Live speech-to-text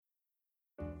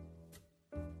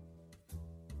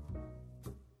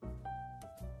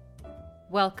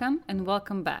Welcome and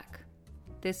welcome back.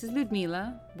 This is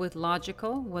Ludmila with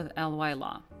Logical with LY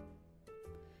Law.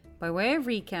 By way of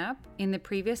recap, in the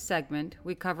previous segment,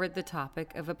 we covered the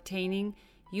topic of obtaining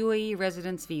UAE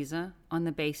residence visa on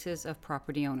the basis of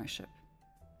property ownership.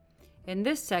 In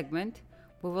this segment,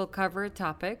 we will cover a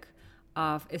topic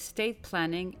of estate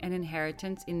planning and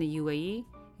inheritance in the UAE,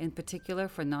 in particular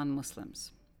for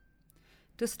non-Muslims.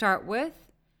 To start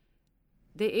with,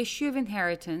 the issue of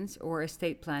inheritance or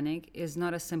estate planning is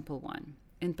not a simple one,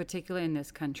 in particular in this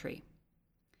country.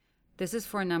 This is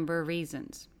for a number of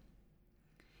reasons.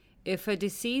 If a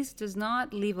deceased does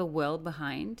not leave a will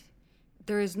behind,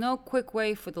 there is no quick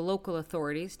way for the local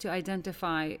authorities to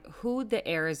identify who the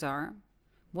heirs are,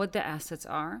 what the assets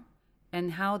are,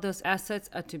 and how those assets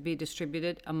are to be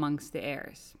distributed amongst the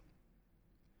heirs.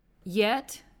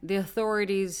 Yet, the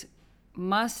authorities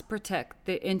must protect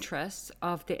the interests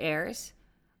of the heirs,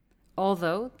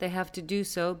 although they have to do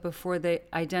so before they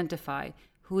identify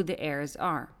who the heirs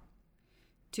are.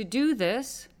 To do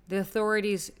this, the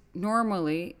authorities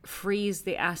normally freeze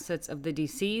the assets of the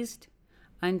deceased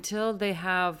until they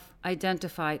have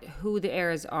identified who the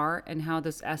heirs are and how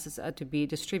those assets are to be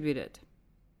distributed.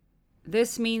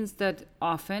 This means that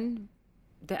often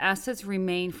the assets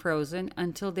remain frozen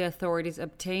until the authorities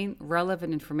obtain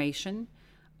relevant information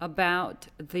about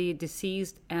the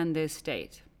deceased and the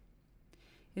estate.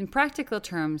 In practical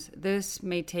terms, this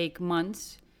may take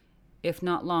months, if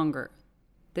not longer.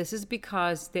 This is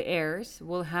because the heirs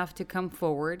will have to come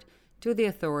forward to the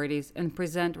authorities and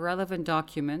present relevant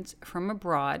documents from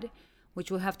abroad,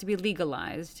 which will have to be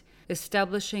legalized,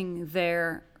 establishing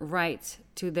their rights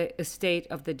to the estate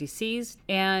of the deceased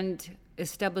and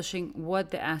establishing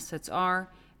what the assets are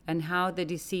and how the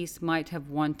deceased might have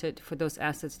wanted for those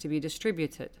assets to be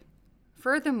distributed.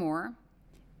 Furthermore,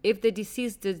 if the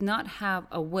deceased does not have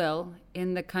a will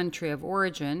in the country of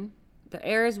origin, the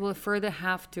heirs will further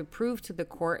have to prove to the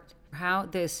court how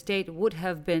the estate would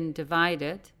have been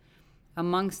divided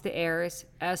amongst the heirs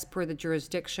as per the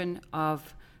jurisdiction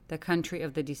of the country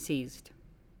of the deceased.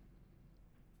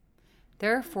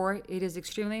 Therefore, it is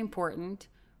extremely important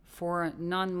for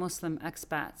non-Muslim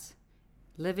expats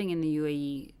living in the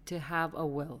UAE to have a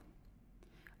will.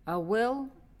 A will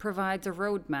provides a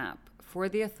roadmap for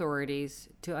the authorities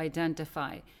to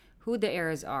identify who the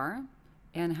heirs are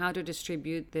and how to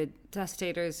distribute the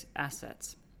testator's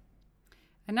assets.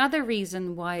 Another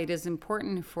reason why it is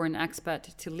important for an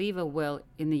expat to leave a will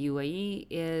in the UAE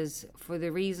is for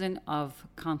the reason of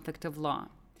conflict of law.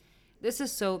 This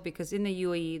is so because in the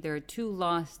UAE there are two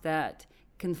laws that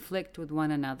conflict with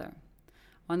one another.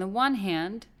 On the one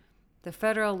hand, the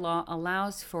federal law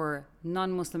allows for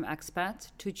non-Muslim expats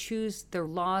to choose the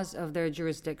laws of their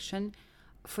jurisdiction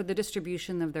for the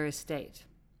distribution of their estate.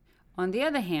 On the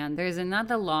other hand, there is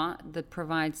another law that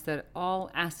provides that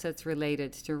all assets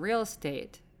related to real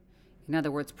estate, in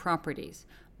other words, properties,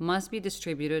 must be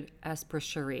distributed as per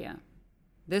Sharia.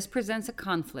 This presents a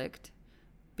conflict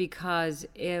because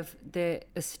if the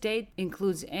estate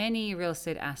includes any real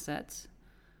estate assets,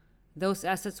 those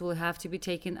assets will have to be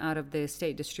taken out of the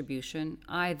estate distribution,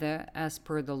 either as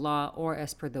per the law or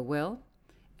as per the will,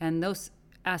 and those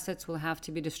assets will have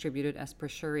to be distributed as per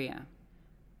Sharia.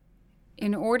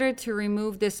 In order to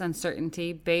remove this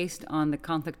uncertainty based on the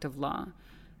conflict of law,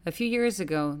 a few years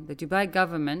ago, the Dubai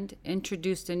government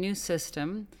introduced a new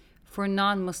system for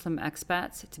non-Muslim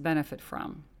expats to benefit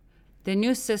from. The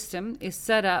new system is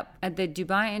set up at the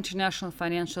Dubai International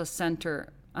Financial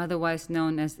Center, otherwise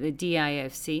known as the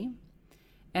DIFC,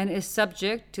 and is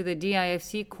subject to the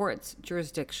DIFC court's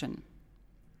jurisdiction.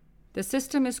 The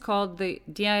system is called the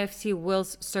DIFC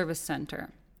Wills Service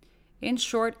Center. In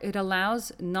short, it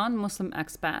allows non-Muslim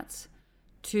expats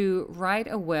to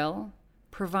write a will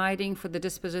providing for the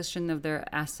disposition of their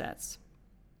assets.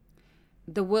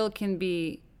 The will can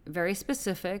be very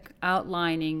specific,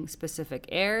 outlining specific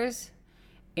heirs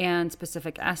and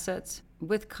specific assets,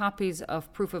 with copies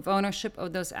of proof of ownership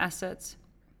of those assets.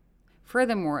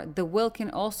 Furthermore, the will can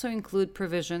also include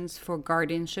provisions for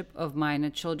guardianship of minor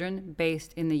children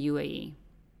based in the UAE.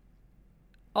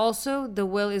 Also, the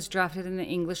will is drafted in the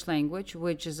English language,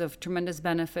 which is of tremendous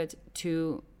benefit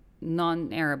to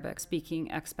non-Arabic speaking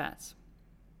expats.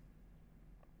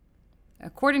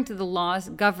 According to the laws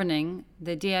governing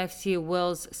the DIFC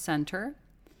Wills Center,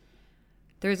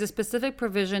 there is a specific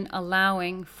provision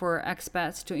allowing for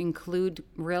expats to include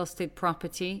real estate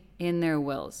property in their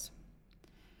wills.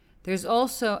 There's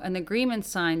also an agreement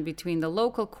signed between the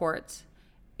local courts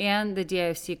and the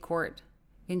DIFC court,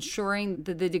 ensuring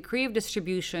that the decree of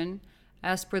distribution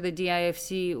as per the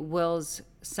DIFC Wills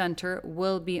Center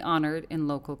will be honored in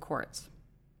local courts.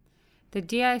 The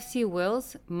DIFC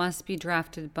wills must be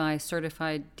drafted by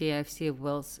certified DIFC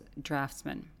wills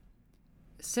draftsmen.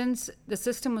 Since the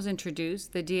system was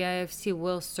introduced, the DIFC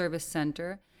Will Service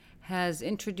Center has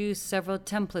introduced several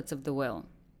templates of the will.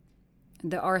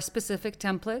 There are specific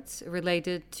templates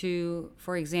related to,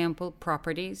 for example,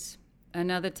 properties.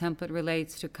 Another template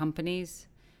relates to companies.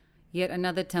 Yet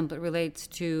another template relates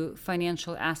to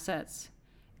financial assets.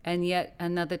 And yet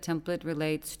another template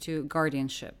relates to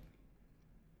guardianship.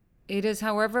 It is,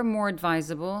 however, more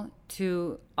advisable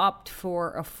to opt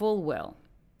for a full will.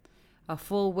 A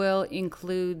full will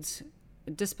includes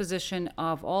disposition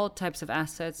of all types of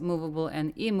assets, movable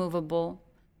and immovable,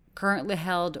 currently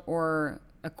held or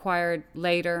acquired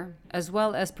later, as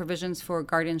well as provisions for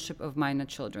guardianship of minor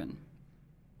children.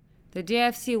 The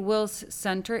DIFC Wills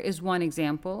Center is one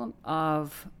example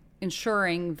of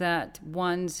ensuring that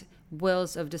one's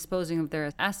wills of disposing of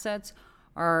their assets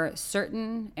are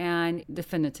certain and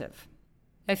definitive.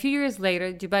 A few years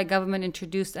later, Dubai government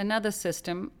introduced another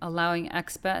system allowing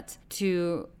expats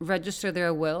to register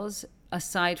their wills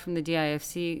aside from the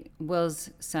DIFC Wills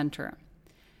Center.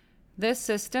 This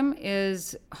system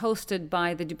is hosted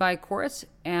by the Dubai courts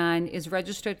and is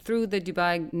registered through the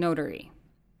Dubai notary.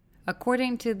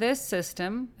 According to this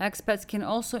system, expats can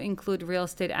also include real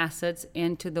estate assets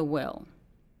into the will.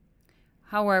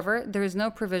 However, there is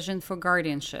no provision for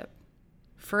guardianship.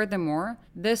 Furthermore,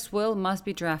 this will must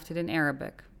be drafted in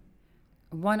Arabic.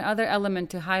 One other element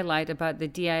to highlight about the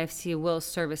DIFC Will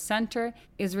Service Center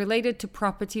is related to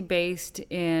property based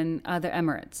in other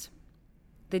Emirates.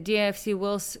 The DIFC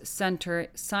Wills Center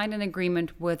signed an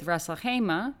agreement with Ras Al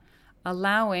Khaimah,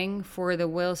 allowing for the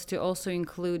wills to also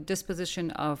include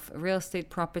disposition of real estate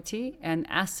property and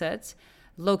assets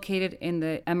located in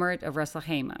the Emirate of Ras Al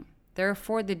Khaimah.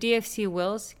 Therefore, the DIFC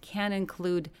wills can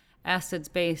include assets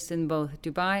based in both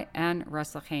Dubai and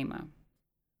Ras Al Khaimah.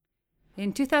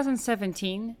 In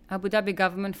 2017, Abu Dhabi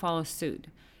government followed suit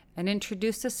and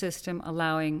introduced a system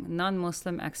allowing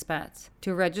non-Muslim expats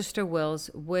to register wills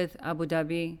with Abu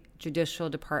Dhabi Judicial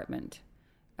Department.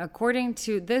 According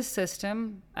to this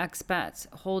system, expats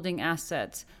holding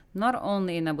assets not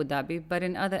only in Abu Dhabi but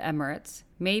in other Emirates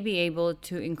may be able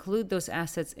to include those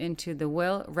assets into the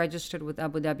will registered with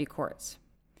Abu Dhabi courts,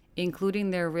 including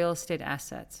their real estate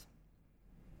assets.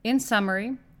 In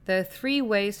summary, there are 3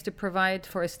 ways to provide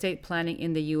for estate planning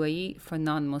in the UAE for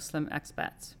non-Muslim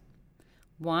expats.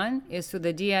 One is through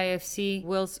the DIFC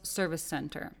Wills Service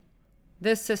Center.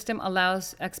 This system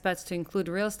allows expats to include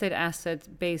real estate assets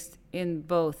based in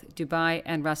both Dubai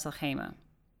and Ras Al Khaimah.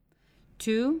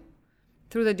 2,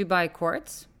 through the Dubai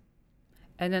courts.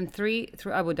 And then 3,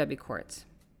 through Abu Dhabi courts.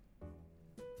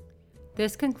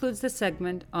 This concludes the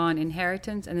segment on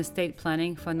inheritance and estate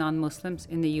planning for non-Muslims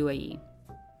in the UAE.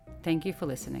 Thank you for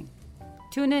listening.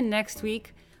 Tune in next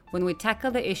week when we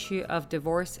tackle the issue of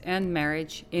divorce and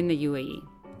marriage in the UAE.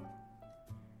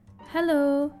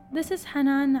 Hello, this is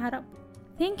Hanan Arab.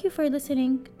 Thank you for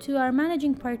listening to our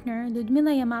managing partner,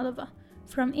 Ludmila Yamalova,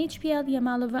 from HPL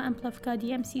Yamalova and Plavka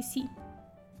DMCC.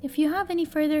 If you have any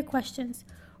further questions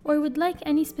or would like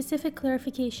any specific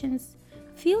clarifications,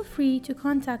 feel free to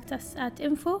contact us at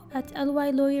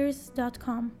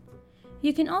info@lylawyers.com.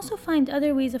 You can also find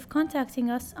other ways of contacting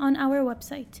us on our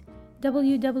website,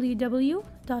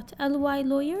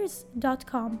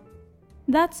 www.lylawyers.com.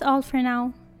 That's all for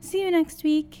now. See you next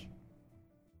week.